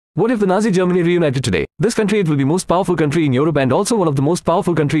What if the Nazi Germany reunited today? This country, it will be most powerful country in Europe and also one of the most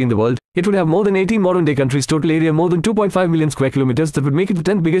powerful country in the world. It would have more than 18 modern-day countries, total area more than 2.5 million square kilometers. That would make it the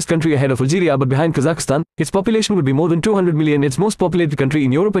 10th biggest country ahead of Algeria but behind Kazakhstan. Its population would be more than 200 million. It's most populated country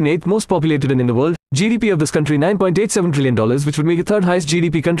in Europe and 8th most populated in the world. GDP of this country $9.87 trillion, which would make it third highest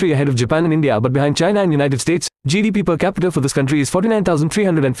GDP country ahead of Japan and India but behind China and United States. GDP per capita for this country is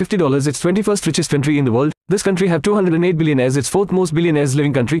 $49,350. It's 21st richest country in the world. This country have 208 billionaires. It's 4th most billionaires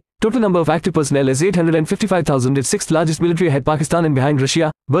living country. Total number of active personnel is 855,000. It's 6th largest military ahead Pakistan and behind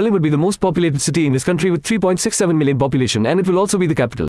Russia. Berlin would be the most populated city in this country with 3.67 million population, and it will also be the capital.